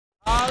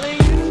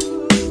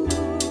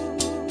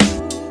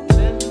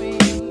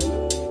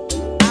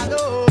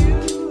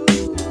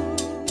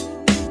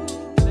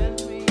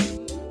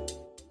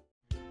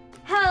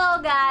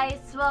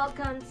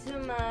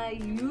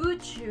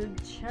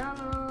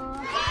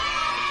channel.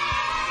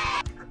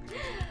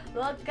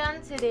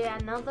 Welcome to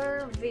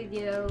another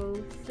video.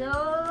 So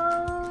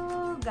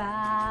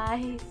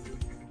guys,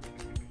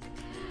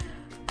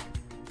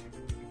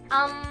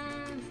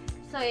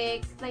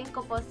 i-explain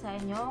ko po sa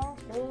inyo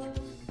kung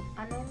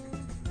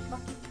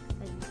bakit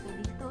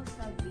dito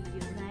sa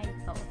video na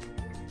ito.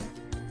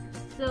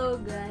 So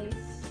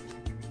guys,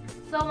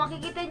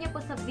 makikita niyo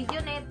po sa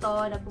video na ito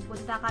na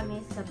pupunta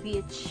kami sa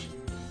beach.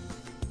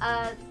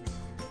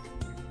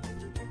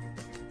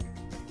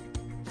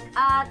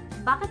 At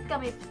bakit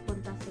kami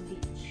pupunta sa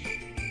beach?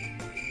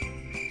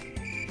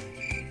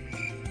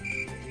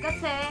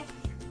 Kasi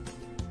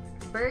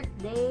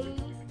birthday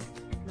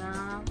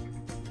ng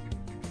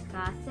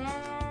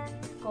cousin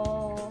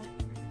ko.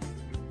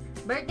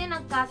 Birthday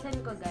ng cousin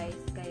ko,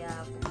 guys. Kaya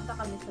pupunta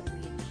kami sa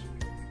beach.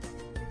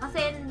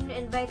 Kasi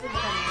invited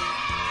kami.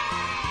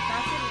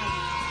 Cousin na.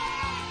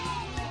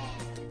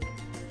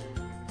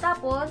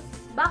 Tapos,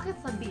 bakit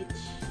sa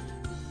beach?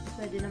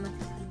 Pwede naman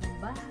sa kanyang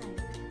bahay.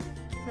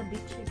 Sa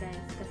beach,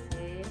 guys,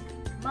 kasi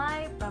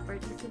may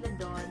property sila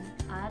doon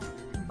at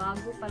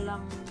bago pa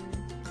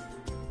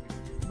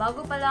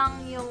lang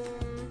yung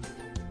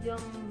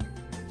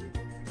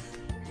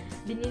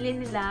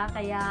binili nila,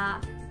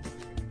 kaya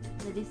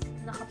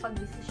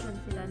nakapag-desisyon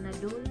sila na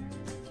doon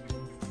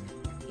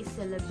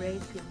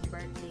i-celebrate yung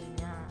birthday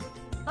niya.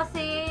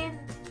 Kasi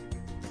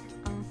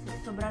ang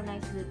sobrang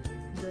nice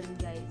doon,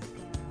 guys,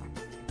 kaya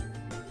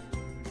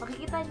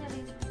makikita niyo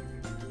rin.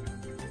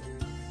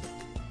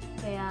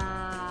 Kaya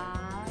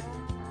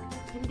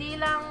hindi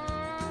lang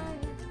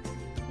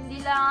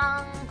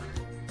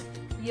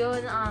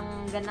yun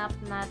ang ganap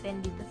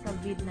natin dito sa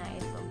vid na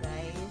ito,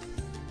 guys.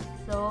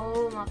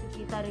 So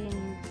makikita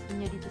rin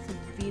niyo dito sa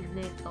vid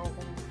na ito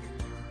kung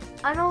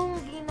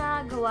anong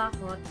ginagawa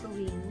ko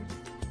tuwing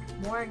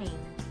morning,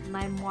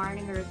 my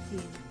morning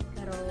routine.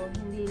 Pero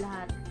hindi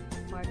lahat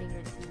morning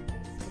routine,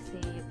 guys,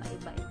 kasi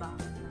paiba-iba ako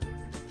ng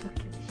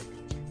location.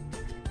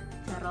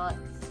 Charot.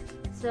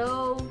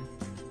 So,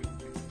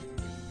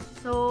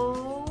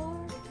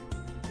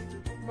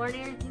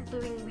 morning routine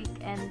tuwing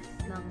weekends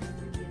ng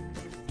yun,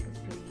 guys,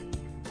 kasi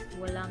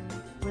wala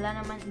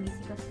naman,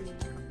 busy kasi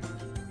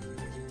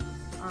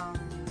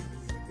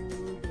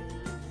school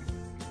days.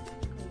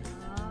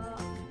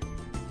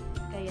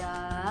 Kaya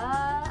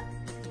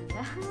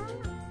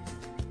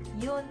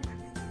yun.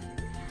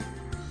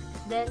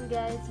 Then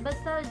guys,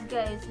 basta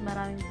guys,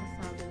 maraming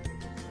pasado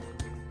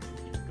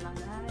lang,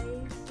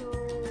 guys. So,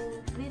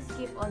 please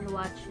keep on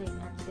watching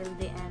until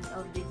the end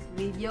of this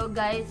video,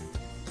 guys.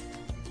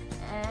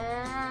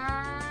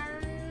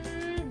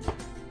 And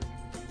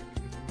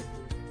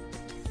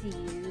see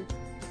you.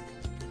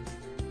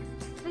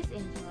 Please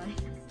enjoy.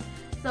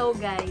 So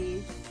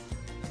guys,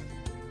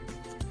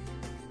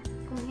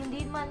 kung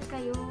hindi man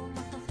kayo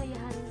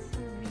masasayahan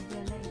sa video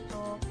na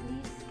ito,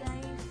 please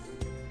guys,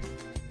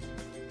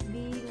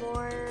 be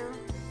more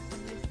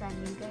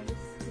understanding, guys.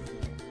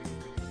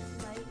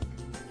 My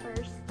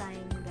first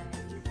time,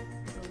 guys.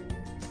 So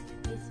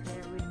please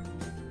bear with me.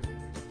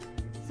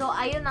 So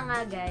ayun na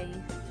nga,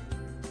 guys.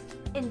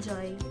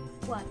 Enjoy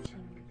watching.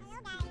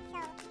 Hello guys,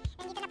 so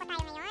nandito na po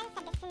tayo ngayon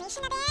sa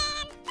destination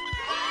natin.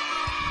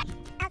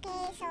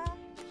 Okay, so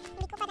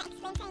hindi ko pa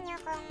na-explain sa inyo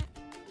kung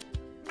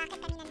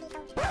bakit kami nandito.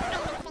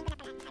 Na-explain ko na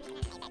pala, sabi ko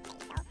na may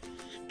birthday. So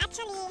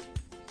actually,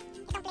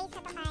 itong place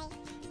na to ay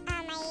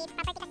may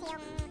property kasi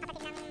yung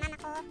kapatid ng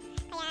mama ko.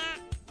 Kaya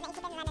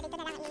naisipan nila na dito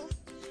na lang yung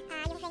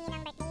venue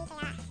ng birthday.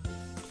 Kaya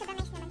sobrang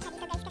nice naman siya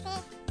dito, guys, kasi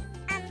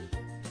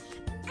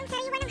ang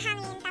sariwa ng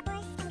hangin,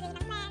 tapos ang green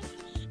ng plants,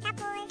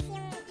 tapos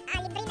yung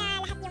libre na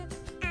lahat yung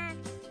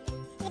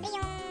libre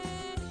yung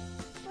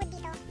food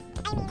dito.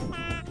 I mean sa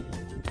kanin,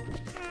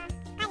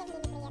 hindi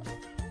libre yan.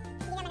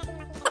 Hindi naman natin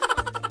makita.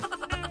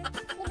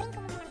 Libreng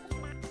kumuha ng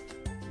isla,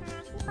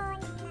 hipon,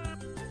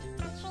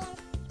 shrimp,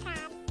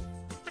 crab,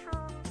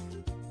 tahong,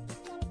 yun,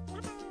 lahat ng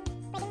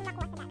pwede mo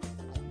makuha sa dagat.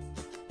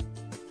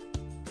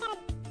 Pero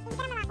hindi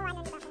ka naman makakuha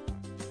nun, diba,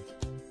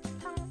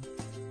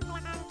 kung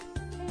wala kang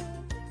hindi ka kukuha,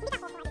 diba?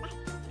 Kaya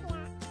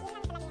yun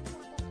lang talaga yung hirap yun.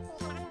 Kasi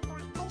kailangan mo kuha.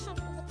 Patient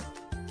is it.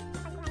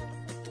 Pagkuha nito.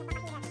 Napakahirap.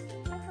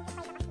 Maghuhukay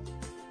ka kasi.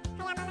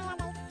 Kaya mamaya,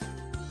 guys,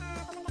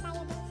 pumunta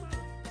tayo dun sa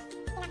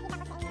pinakita ko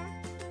sa inyo.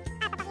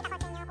 Papakita ko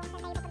sa inyo kung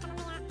saan tayo pupunta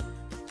mamaya.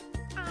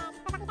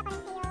 Papakita ko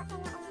rin sa inyo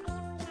kung ano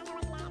yung ginagawa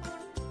nila.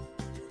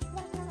 Ito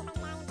yung sinuhukay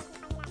nila, yung paghuhukay nila.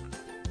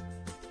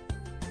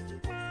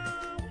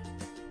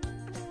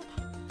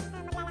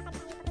 Maglalakad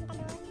tayo papunta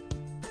dun.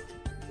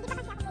 Hindi pa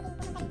kasi ako pwedeng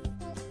pumunta rin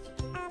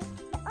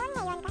doon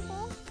ngayon kasi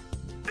ang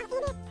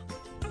init.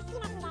 Ang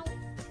sinat, guys.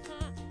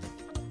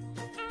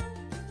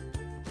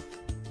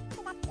 So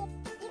that's it.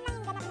 Yun lang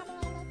yung ganap natin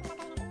ngayon, guys. Yung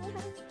gagawin natin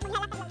ngayon.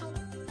 Maglalakad lang tayo.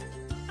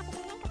 At ito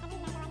naman kung ano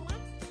yung nagawa nila.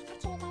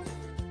 Actually, guys,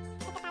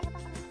 itatago ko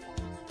kung ano yung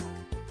joke,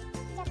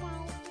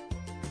 guys.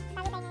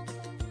 Tago tayo ngayon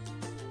kasi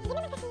hindi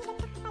naman kasi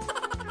ganito kapal.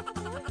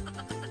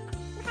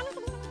 Mukha nang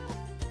sabihin naman yung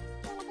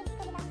legends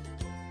ko, diba?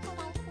 So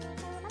guys, see you.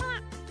 So mamaya.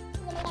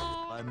 See you later.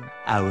 1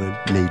 hour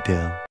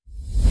later.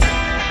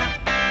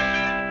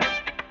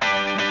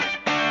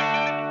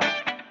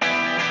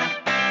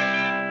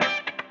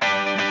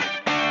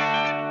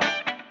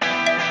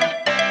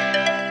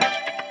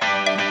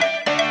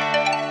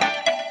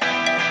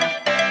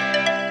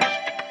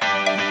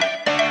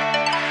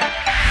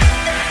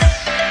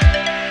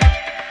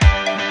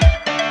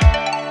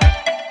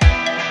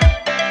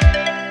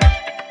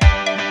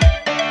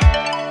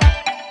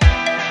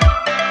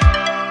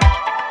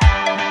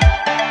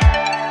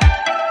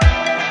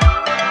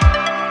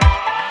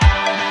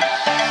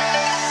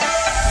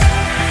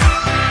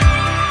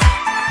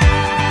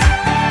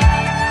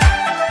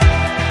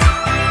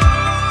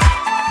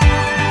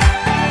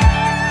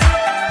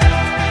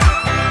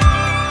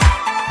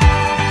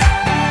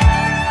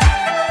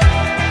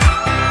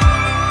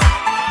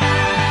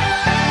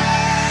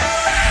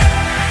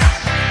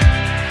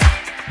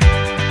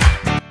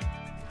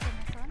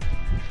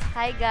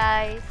 Hi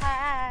guys.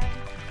 Hi!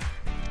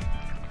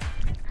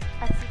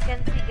 As you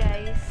can see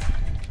guys,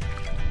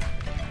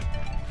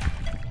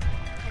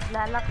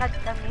 naglalakad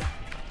kami.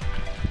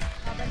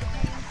 Babalik na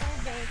yung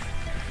tubig.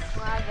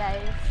 Mga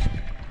guys,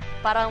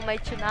 parang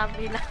may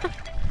tsunami na.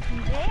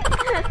 Hindi.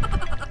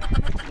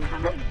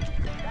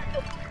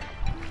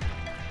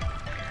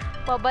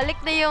 Pabalik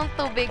na yung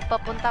tubig,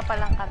 papunta pa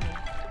lang kami.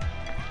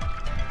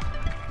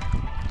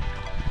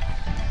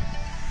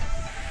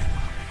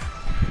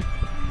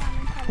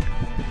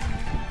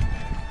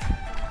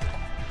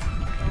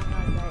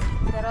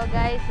 Pero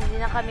guys,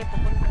 hindi na kami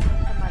pupunta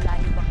sa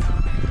malayo baka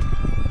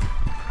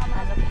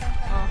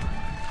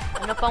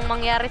ano pang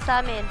mangyari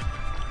sa amin.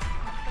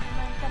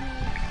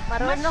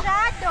 Marunong.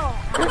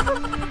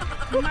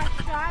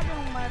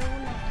 Masyadong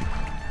marunong.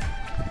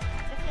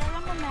 Kasi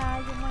alam mo na,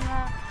 yung mga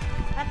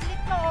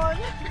athlete noon,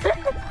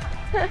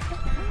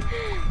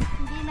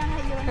 hindi na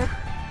ngayon.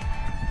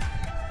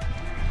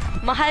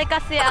 Mahal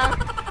kasi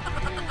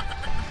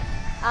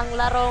ang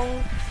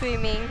larong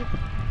swimming.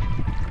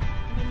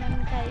 Hindi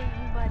namin tayo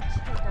yung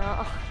budget.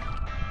 Oo.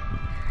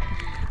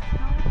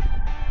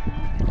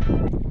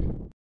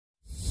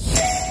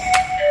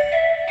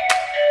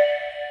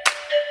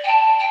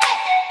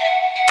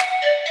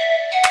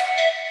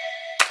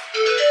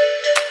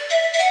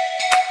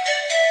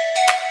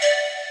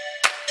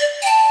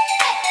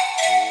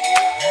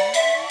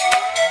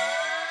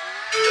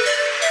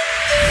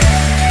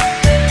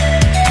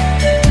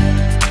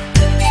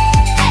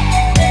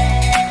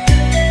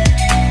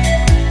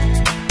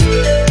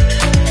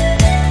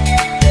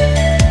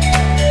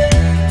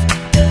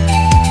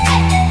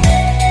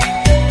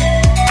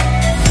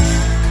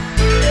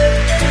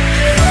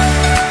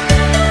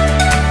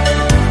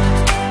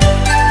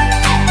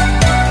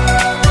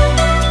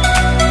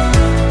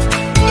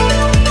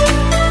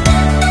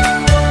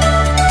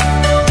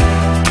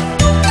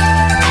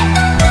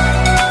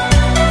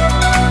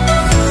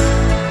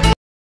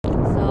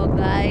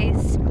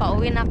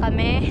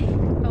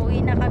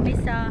 Pauwi na kami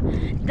sa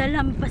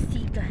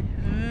Dalampasigan.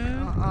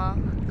 Oo.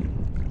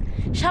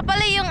 Siya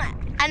pala yung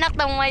anak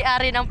ng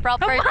may-ari ng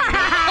property.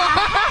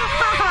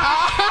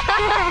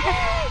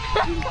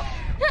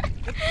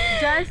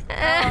 Just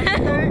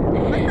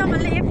basta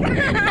maliit.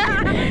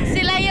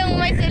 Sila yung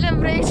may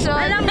celebration.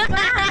 Alam mo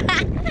ba?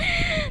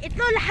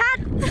 Ito lahat.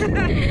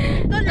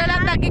 Ito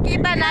lahat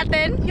nakikita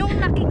natin. Yung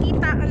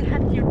nakikita ang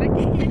lahat yun.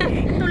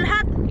 Ito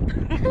lahat.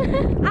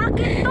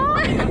 Akin to.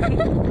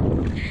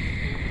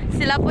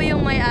 Sila po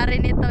yung may-ari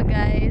nito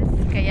guys.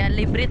 Kaya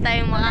libre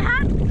tayong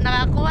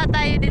nakakuha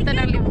tayo dito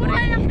ng libre.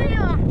 Kumuha lang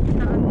kayo.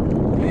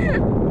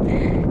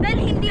 Dahil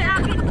hindi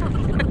akin to.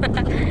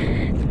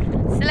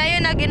 Sila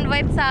yung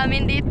nag-invite sa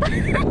amin dito.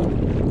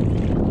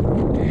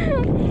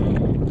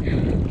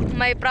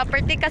 May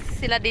property kasi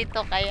sila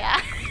dito kaya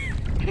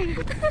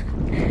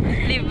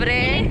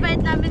libre.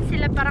 I-invite namin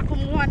sila para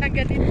kumuha na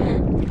ganito.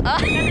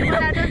 Kasi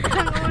wala doon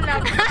silang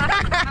ulam.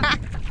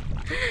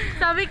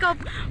 Sabi ko,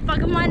 pag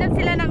humanap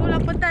sila ng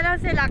ulam, punta lang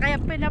sila. Kaya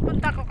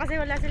pinapunta ko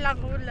kasi wala silang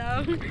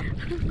ulam.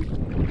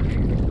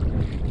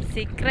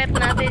 Secret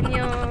natin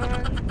yun.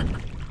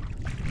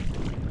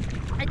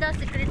 Ito,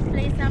 secret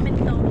place namin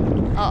to.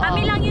 Oo.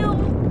 Kami lang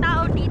yung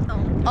tao dito.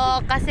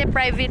 Oh, kasi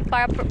private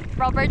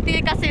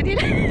property kasi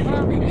nila.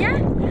 Oh,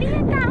 yan, hindi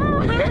yan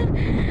tao.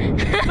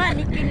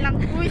 Manikin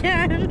lang po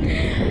yan.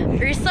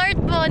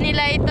 Resort po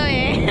nila ito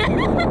eh.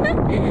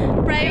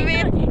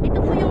 Private. Ito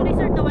po yung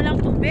resort na walang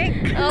tubig.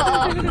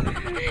 Oo.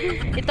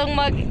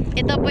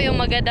 Ito po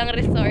yung magandang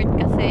resort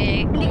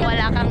kasi kung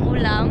wala kang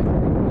ulam,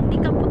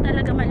 Hindi ka po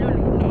talaga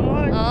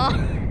malulunod. oo.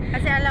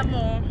 Kasi alam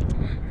mo,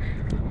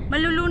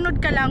 malulunod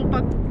ka lang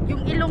pag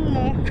yung ilong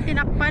mo,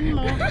 tinakpan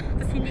mo,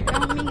 tapos hindi ka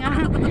huminga.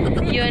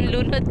 Yun,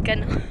 lunod ka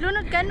na.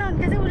 Lunod ka nun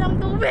kasi walang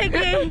tubig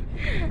eh.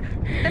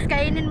 Tapos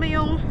kainin mo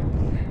yung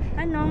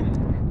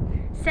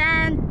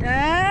sand.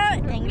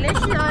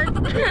 English yun.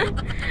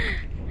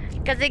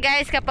 Kasi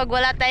guys, kapag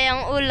wala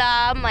tayong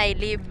ulam, may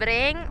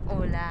libreng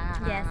ulam.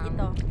 Yes,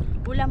 ito.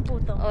 Ulam po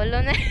to.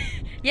 Ulo na.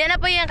 Yan na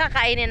po yung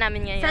kakainin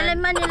namin ngayon. Sa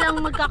lima nilang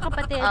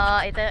magkakapatid.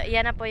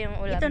 Yan na po yung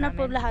ulam Ito na namin.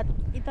 po lahat.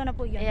 Ito na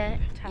po yun.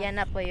 Yan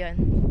na po yun.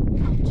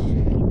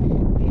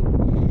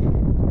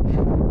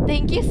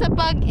 Thank you sa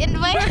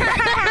pag-invite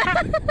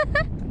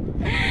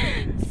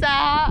sa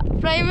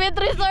private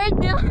resort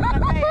niyo.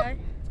 Patay ay.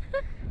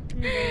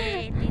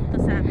 Hindi, dito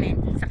sa amin.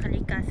 Sa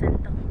kalikasan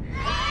to.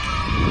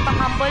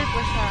 Pa-humble po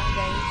siya,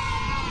 guys.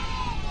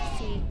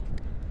 See.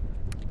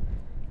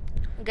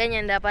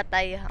 Ganyan dapat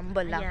tayo,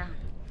 humble lang. Yeah.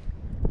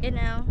 You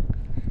know.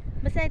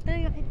 Basta ito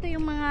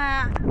yung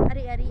mga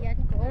ari-arian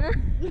ko.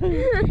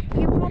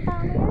 Yung mga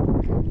tao yan.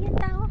 Yan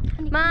tao.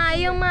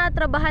 Yung mga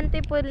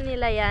trabahante po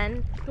nila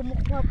yan.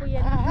 Kumukuha po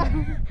yan.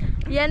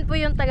 Yan po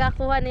yung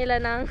tagakuha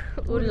nila ng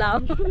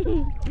ulam.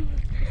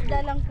 Isda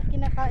lang po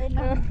kinakain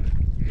na.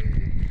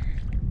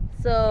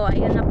 So,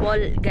 ayun na po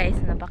guys,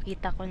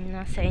 napakita ko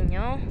na sa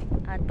inyo.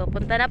 At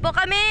pupunta na po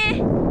kami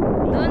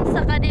dun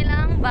sa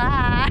kanilang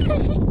bahay.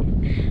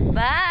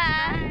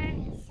 Bye!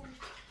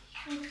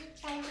 Nandito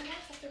tayo na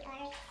sa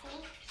CR kasi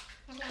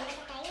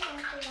naglalaga tayo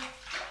ng tulad.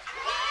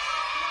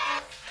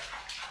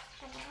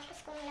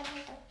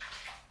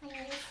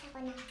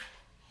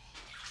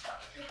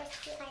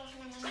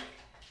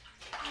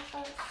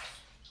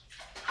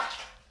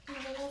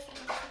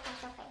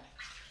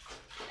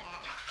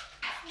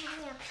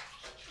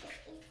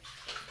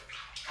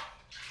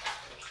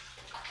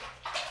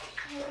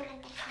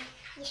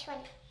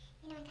 Usually.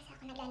 Hindi naman kasi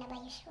ako naglalaba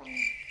usually.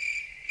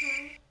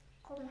 Ng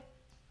kumot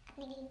at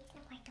naglilinis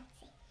ng kwarto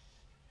kasi.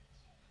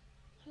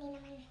 Hindi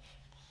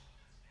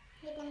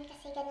naman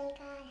kasi ganun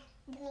ka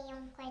dumi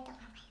yung kwarto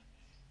ko.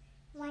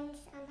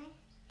 Once a month.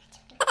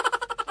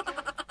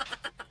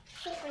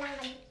 Feel ko lang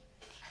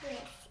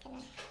mag-linis.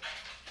 Ganun.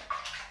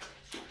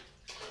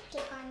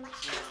 Keep on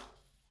watching.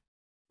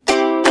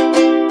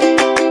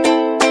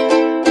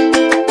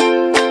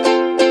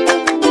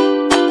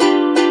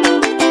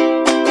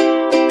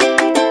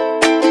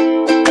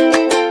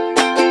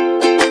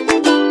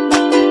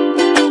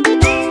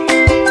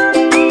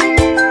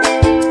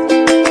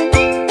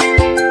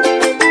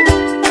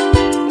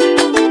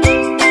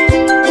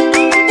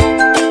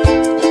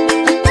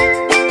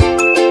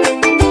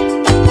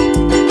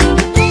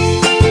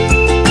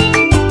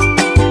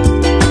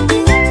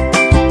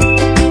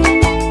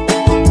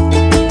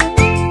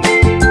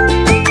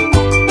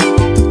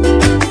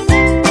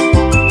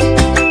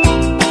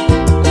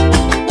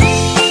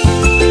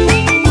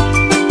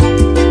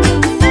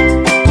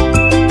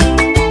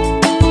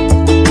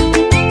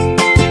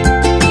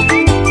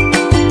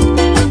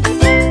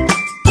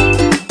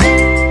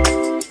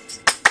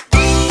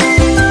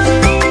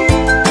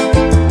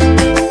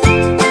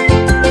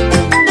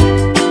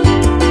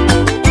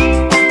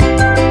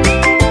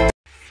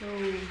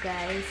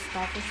 Guys,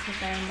 tapos na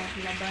tayo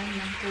maglaban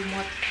ng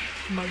kumot.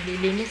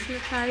 Maglilinis na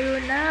tayo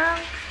ng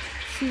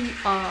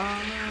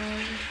CR.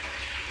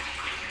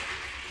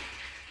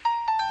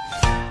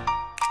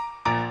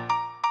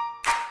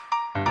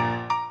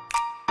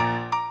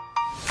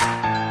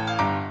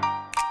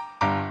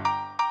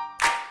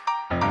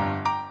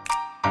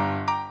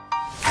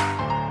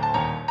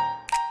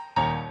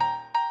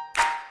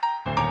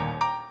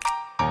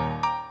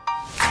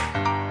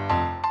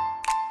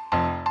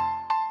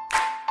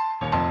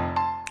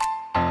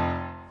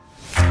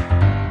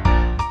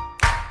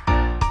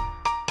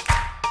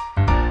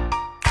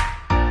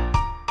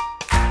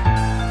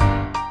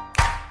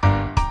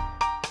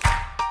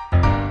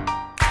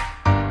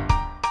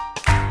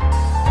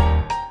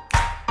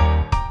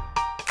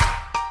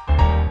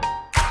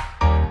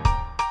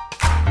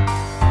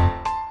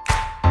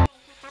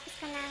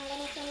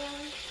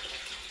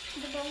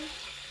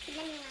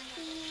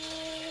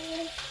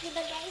 Diba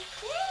guys?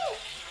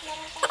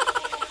 Meron tayo.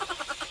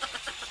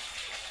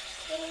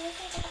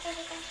 Lilinisin ko pa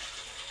dito.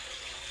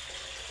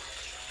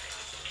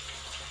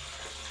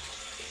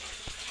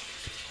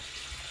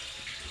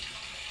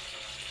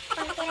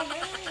 Kung natira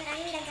doon,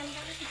 maraming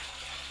gagambang.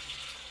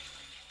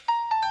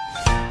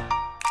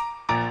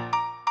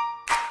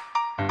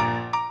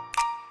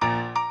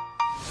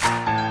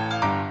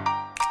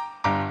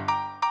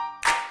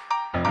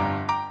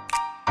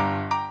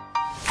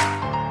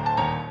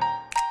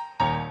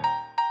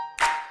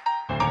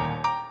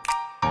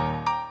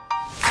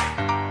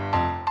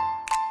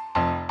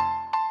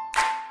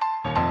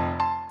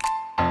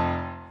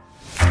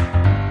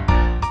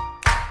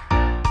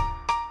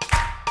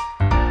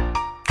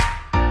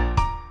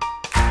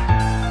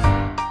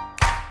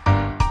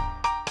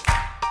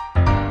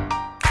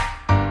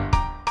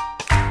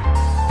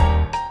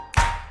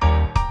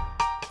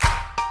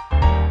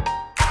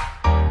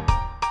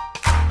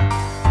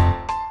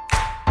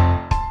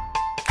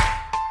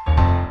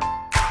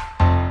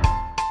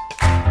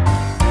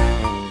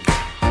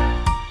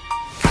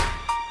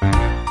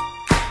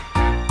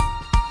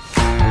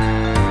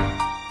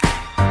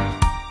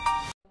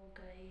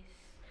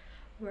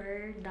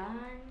 We're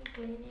done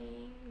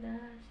cleaning the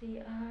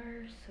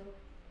CR. So,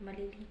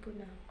 maliligo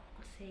na ako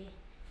kasi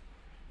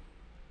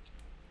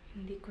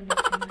hindi ko na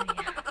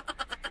kinaya.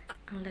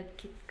 Ang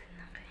lagkit ko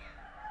na kaya.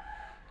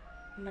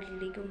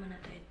 Maliligo muna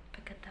tayo.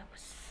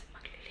 Pagkatapos,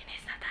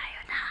 maglilinis na tayo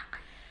ng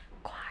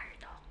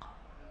kwarto ko.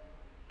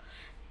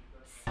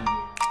 See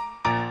you.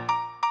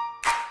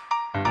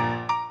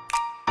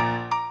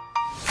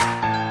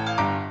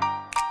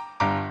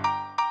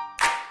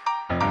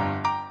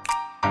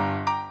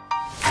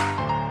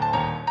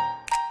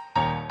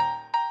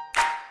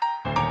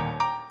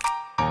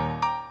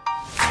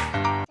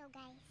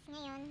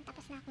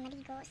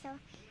 So,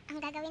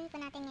 ang gagawin po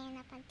natin ngayon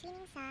na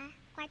pag-cleaning sa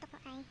kwarto ko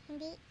ay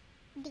hindi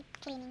deep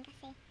cleaning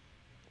kasi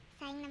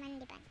sayang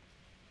naman, di ba?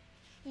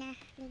 Na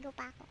ligo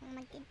pa ako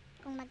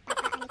kung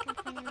magpapaalikab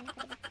na naman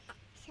ako, diba?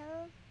 So,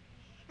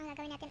 ang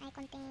gagawin natin ay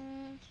konting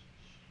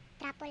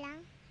trapo lang.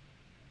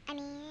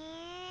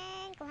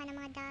 Kuha ng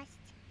mga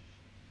dust,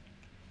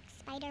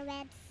 spider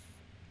webs,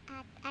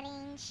 at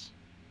arrange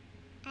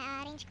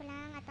ko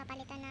lang at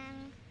papalitan ng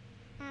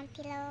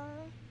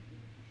pillow,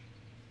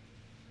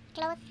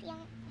 cloth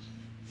yung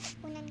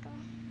unan ko.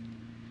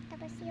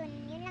 Tapos yun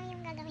lang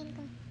yung gagawin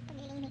kong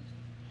paglilinis.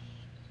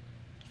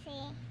 Kasi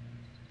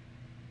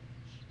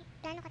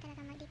plano ko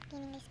talaga mag-deep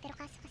cleaning guys, pero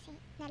kaso kasi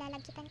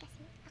nalalagkitan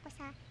kasi ako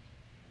sa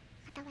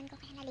katawan ko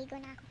kaya naligo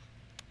na ako.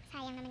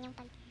 Sayang naman yung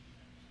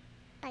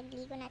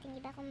pagligo natin,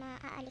 diba? Kung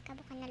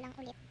maaalikabukan na lang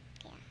ulit.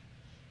 Kaya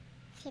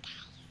see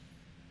guys,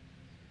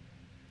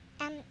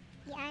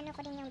 iano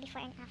ko din yung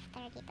before and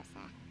after dito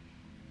sa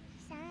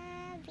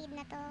vid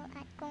na to,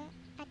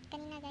 at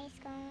kanina guys,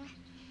 kung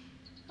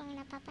kung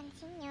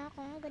napapansin nyo,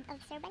 kung good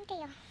observant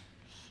kayo,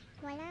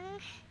 walang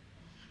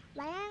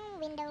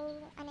window,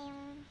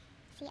 yung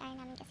CR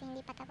namin kasi hindi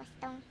pa tapos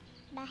tong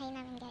bahay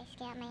namin guys.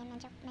 Kaya may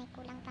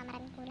kulang pa,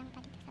 maraming kulang pa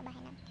dito sa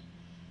bahay namin.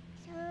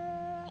 So,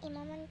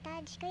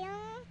 imomontage ko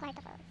yung kwarto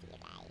ko. See you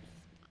guys.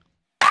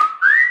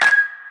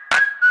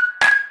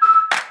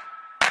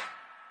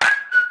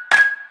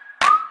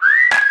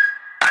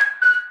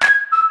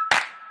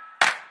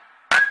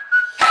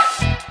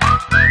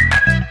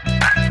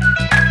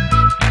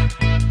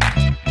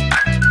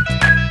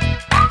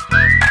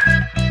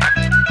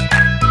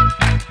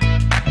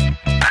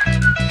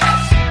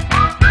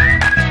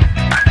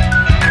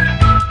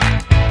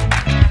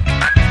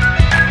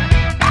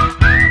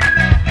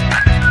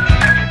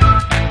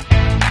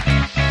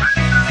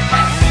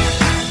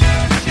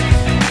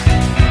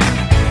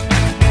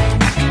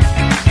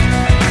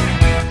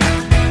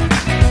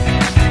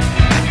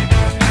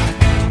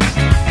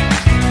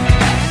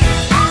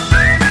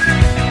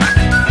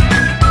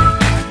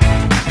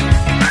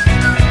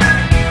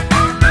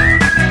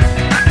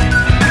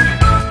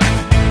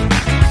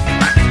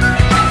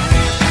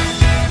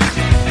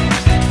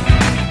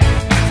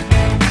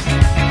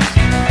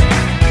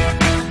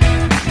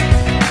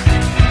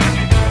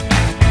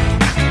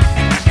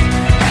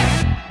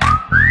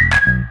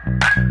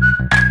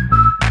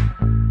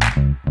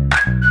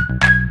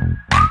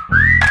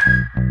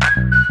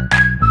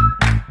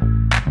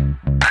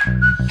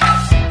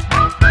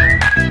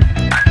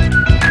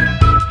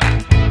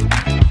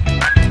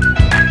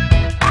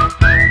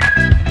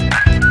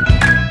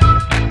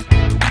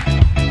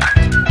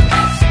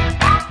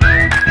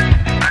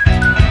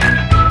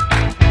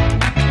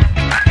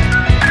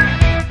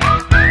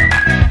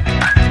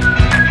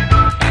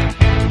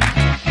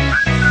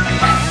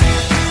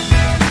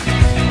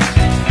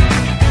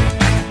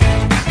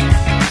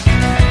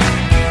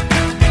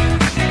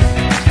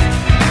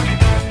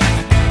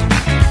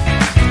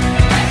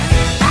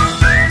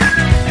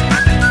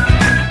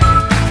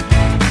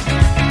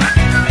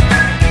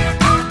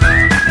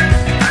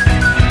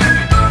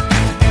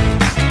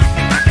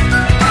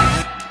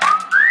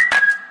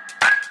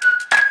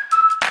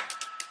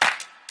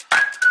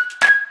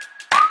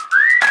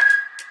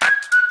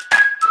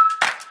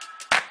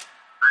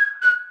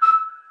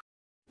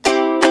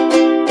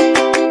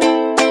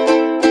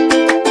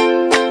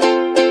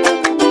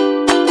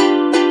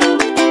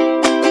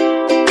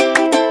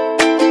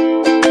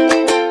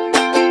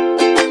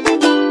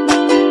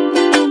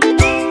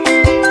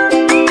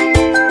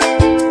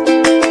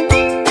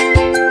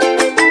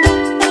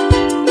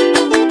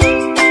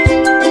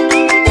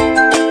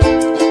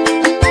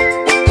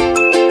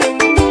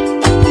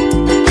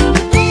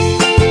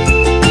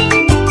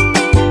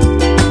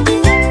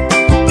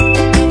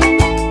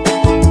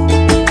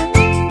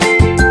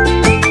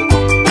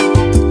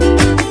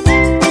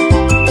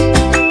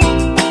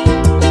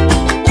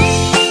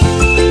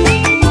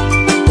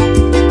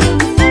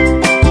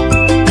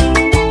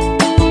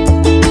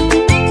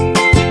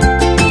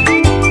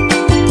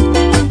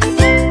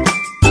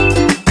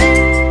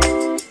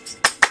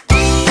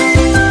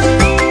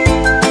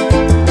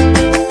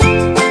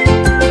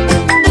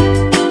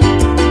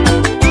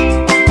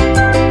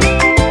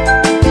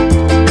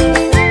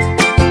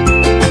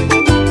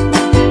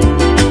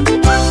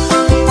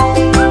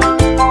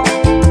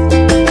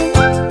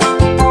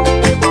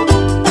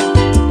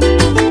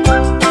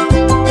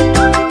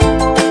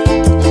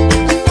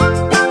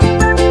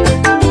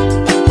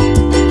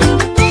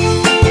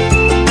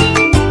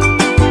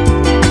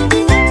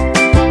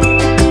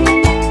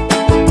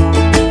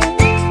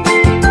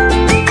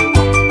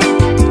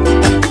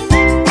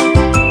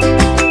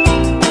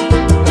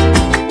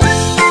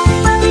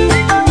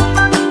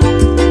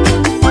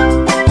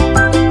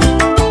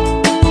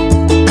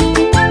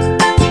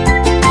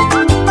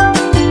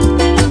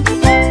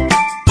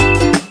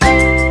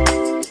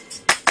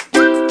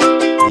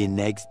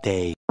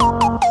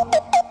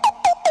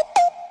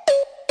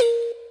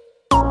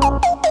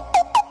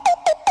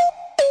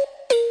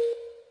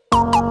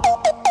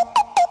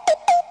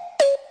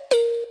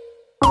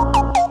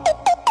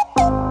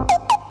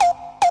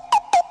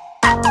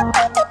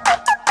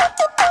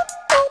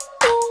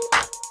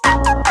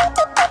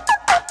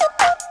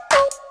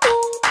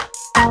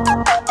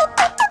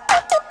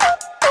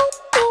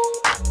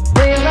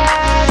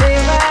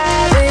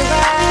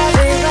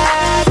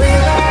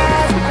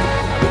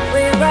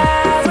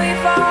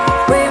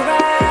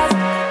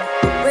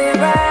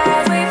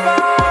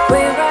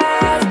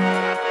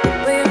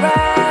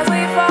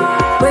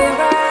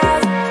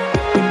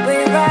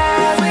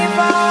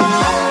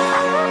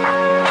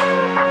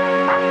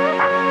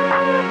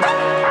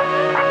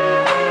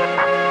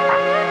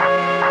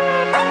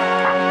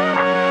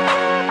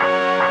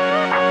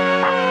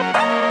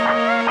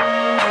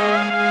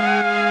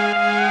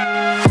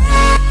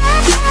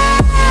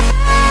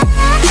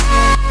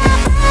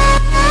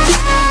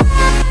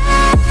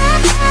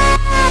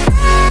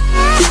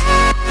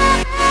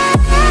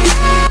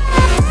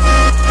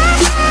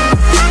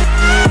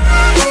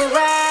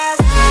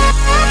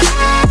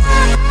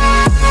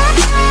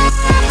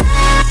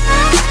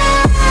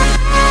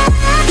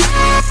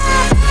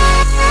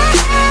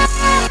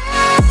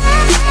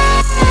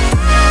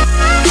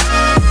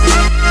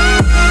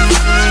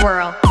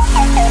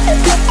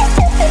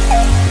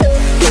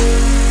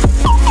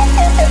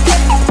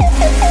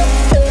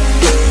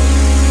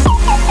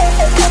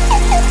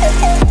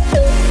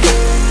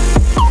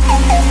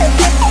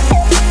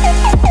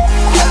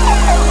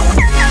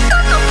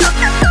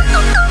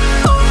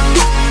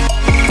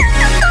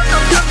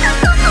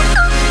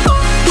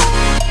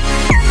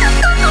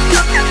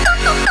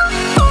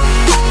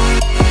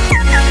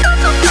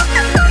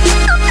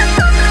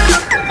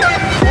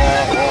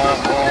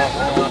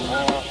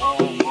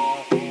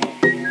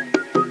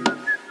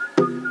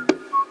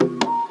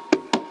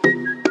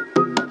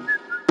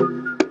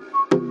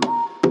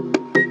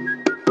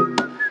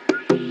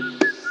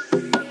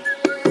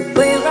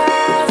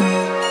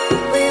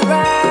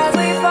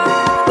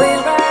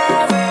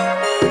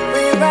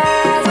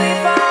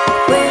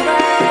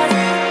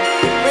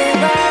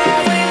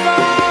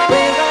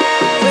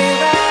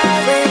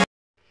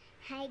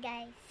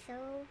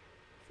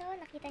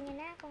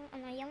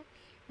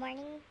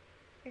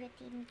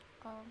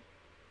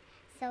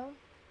 So,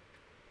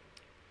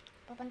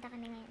 pupunta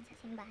kami ngayon sa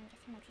simbahan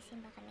kasi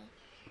magsisimba kami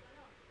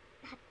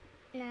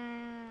na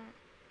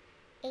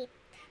 8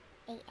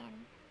 a.m.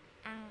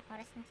 ang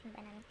oras ng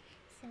simba namin.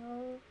 So,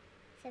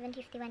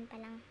 7:51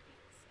 pa lang.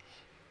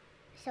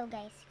 So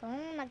guys,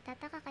 kung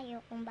magtataka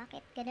kayo kung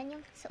bakit ganun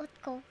yung suot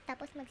ko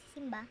tapos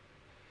magsisimba,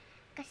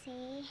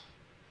 kasi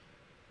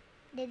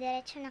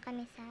didiretso na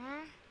kami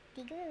sa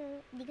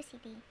Digo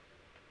City.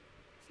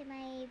 Kasi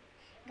may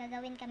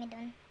gagawin kami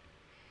doon.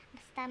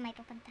 Basta may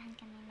pupuntahan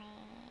kami, may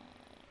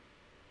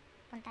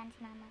puntahan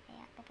si mama,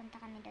 kaya pupunta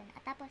kami doon.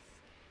 At tapos,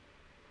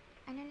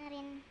 ano na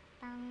rin,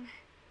 pang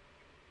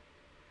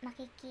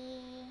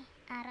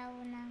makiki-araw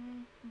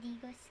ng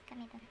Digos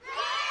kami doon.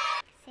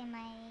 Kasi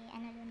may,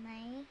 ano doon,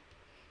 may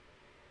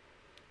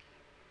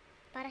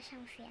para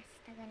siyang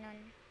fiesta,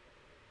 ganun.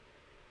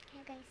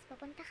 Kaya guys,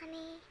 pupunta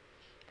kami.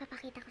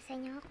 Papakita ko sa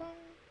inyo kung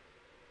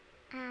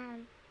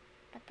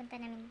pagpunta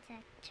namin sa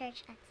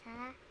church at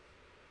sa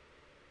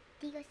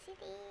Digo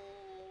City.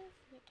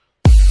 See you guys.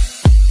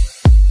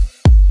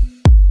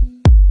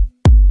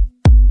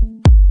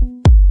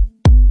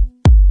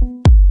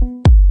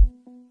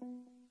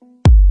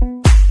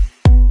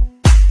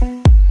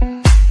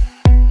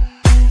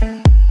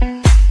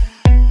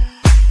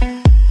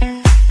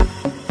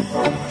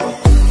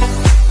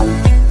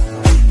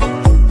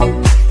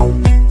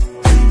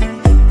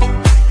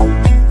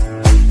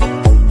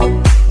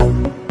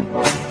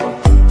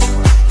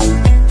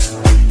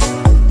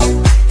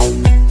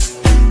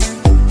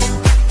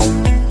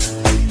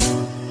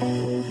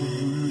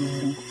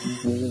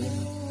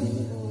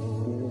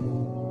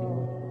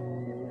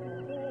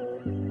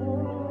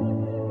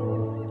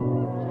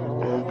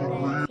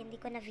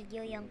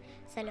 Video yung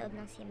sa loob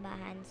ng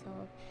simbahan. So,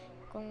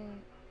 kung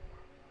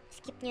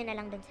skip nyo na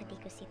lang dun sa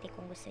Digo City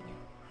kung gusto nyo.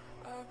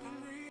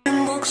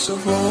 Books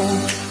of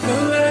old, the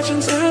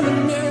legends and the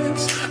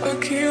myths,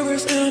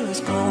 Achilles and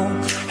his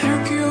gold,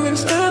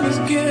 Hercules and his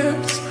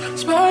gifts,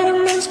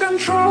 Spider-Man's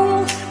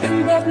control,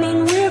 and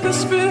Batman with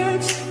his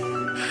fists.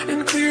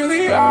 And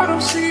clearly I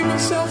don't see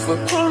myself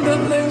upon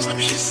that list.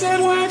 She said,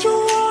 where'd you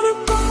wanna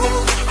go?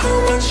 How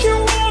much you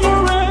wanna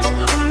rest?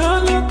 I'm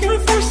not looking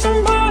for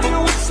somebody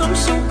with some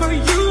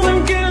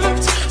superhuman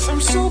gifts, some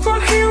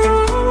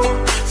superhero,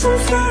 some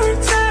fairy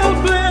tale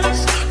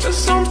bliss,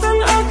 just something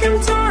I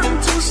can turn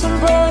to,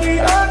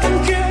 somebody I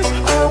can kiss.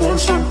 I want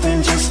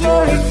something just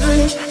like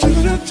this.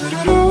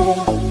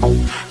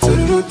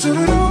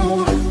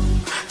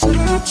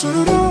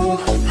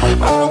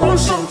 I want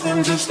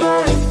something just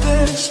like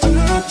this. I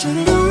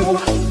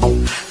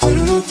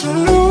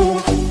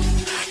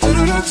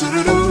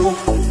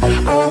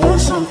want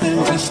something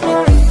just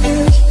like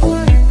this.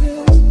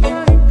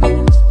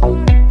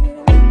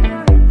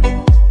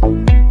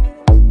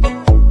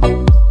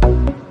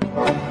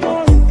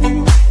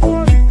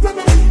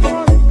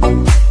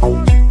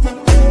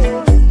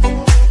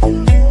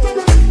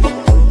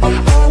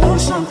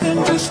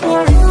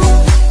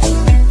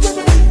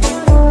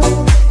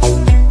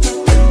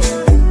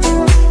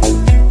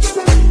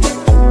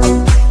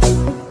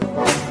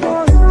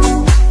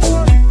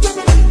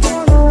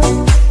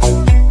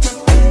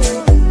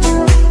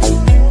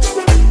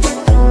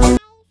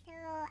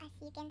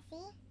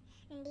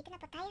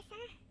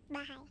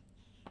 Bahay.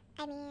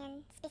 I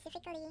mean,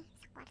 specifically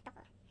sa kwarto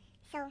ko.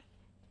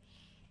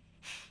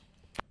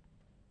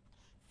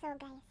 So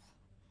guys,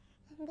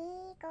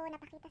 hindi ko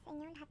napakita sa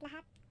inyo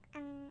lahat-lahat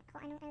kung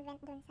anong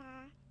event dun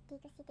sa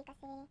Digo City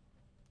kasi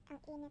ang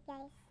init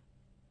guys.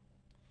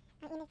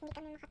 Ang init, hindi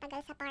kami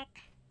makatagal sa park.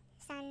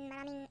 Saan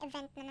maraming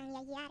event na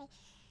nangyayari.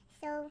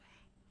 So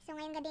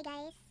ngayong gabi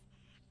guys,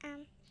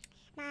 ang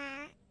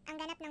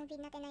ganap ng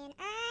vid natin na yun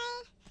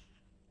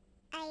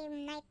ay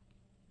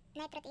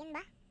night routine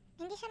ba?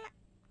 Hindi siya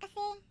kasi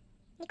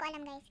hindi ko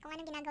alam guys kung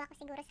anong ginagawa ko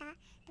siguro sa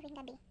tuwing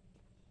gabi.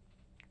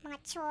 Mga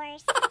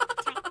chores,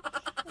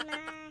 yung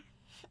mga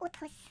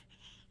utos.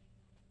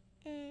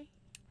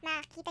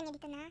 Makikita niyo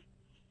dito na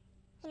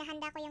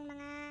hinahanda ko yung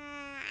mga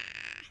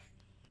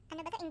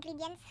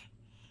ingredients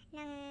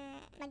ng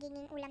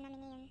magiging ulam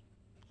namin ngayon.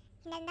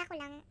 Hinahanda ko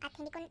lang at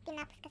hindi ko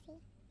tinapos kasi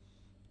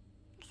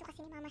gusto kasi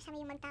ni mama siya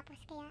yung magtapos,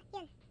 kaya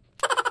yun.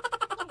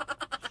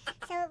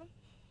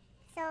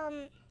 So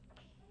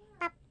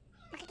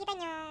makikita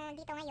nyo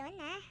dito ngayon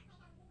na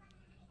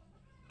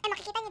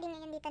makikita nyo din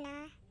ngayon dito na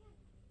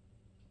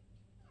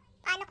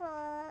paano ko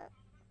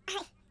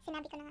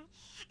sinabi ko na nga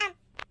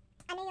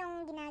ano yung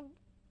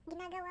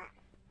ginagawa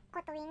ko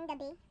tuwing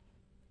gabi.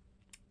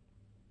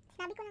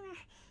 Sinabi ko na nga,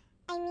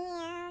 I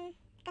mean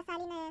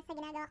kasali na sa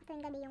ginagawa ko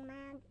tuwing gabi yung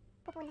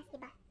magpupunas,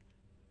 diba?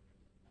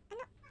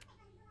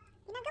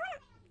 Ginagawa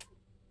lang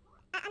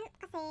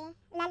kasi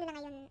lalo na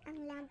ngayon ang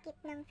lagkit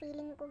ng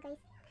feeling ko guys.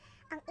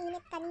 Ang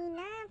init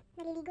kanina,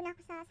 naliligo na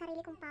ako sa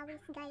sarili kong pawis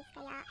guys,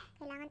 kaya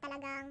kailangan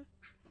talagang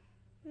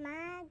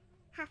mag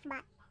half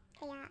bath.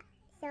 Kaya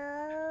so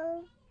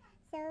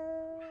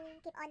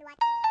keep on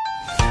watching.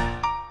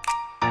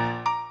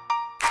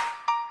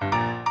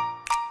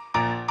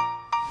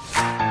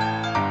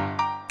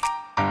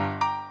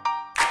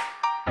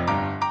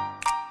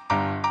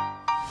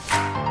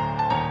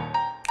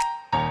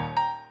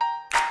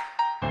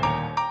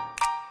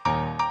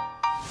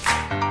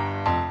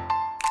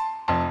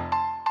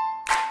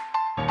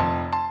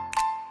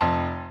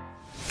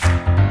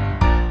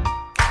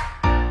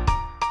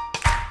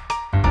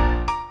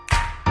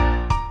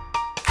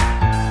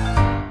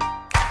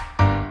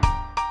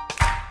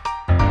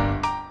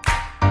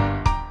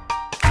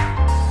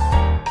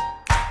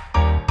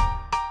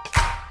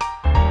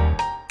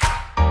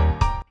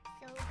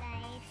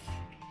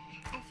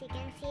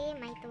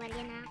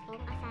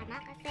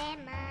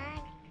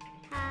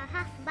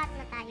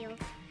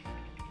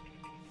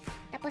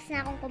 Tapos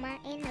na akong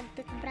kumain,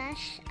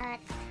 nag-toothbrush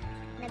at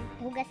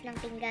naghugas ng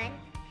pinggan.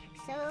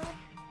 So,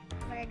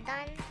 we're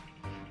done.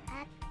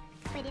 At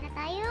pwede na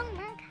tayong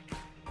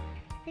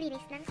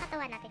maglinis ng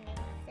katawan natin guys.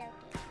 So,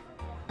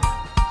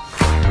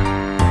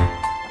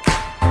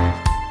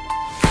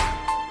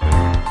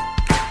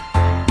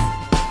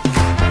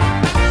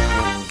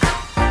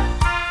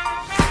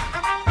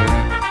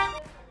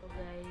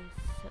 okay.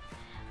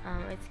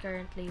 It's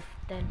currently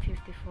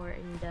 10:54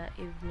 in the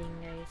evening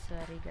guys.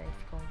 Sorry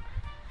guys kung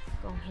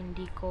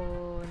hindi ko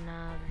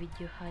na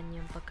videohan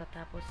yung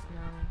pagkatapos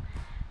ng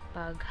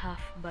pag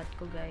half bath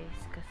ko guys,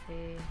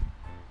 kasi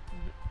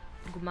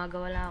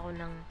gumagawa lang ako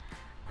ng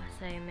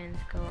assignments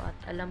ko at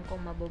alam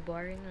kong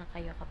maboboring lang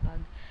kayo kapag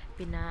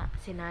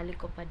sinali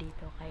ko pa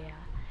dito, kaya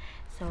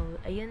so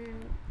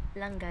ayun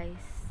lang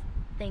guys.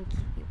 Thank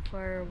you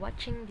for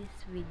watching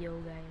this video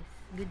guys.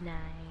 Good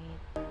night.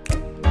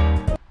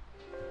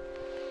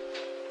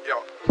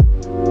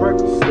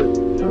 Percocet,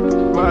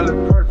 Miley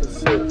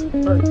Percocet,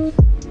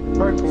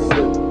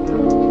 Percocet,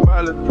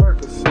 Miley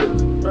Percocet,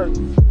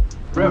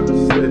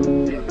 represent,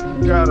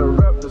 gotta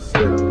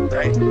represent,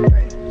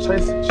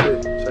 chase a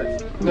chick,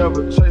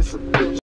 never chase a bitch.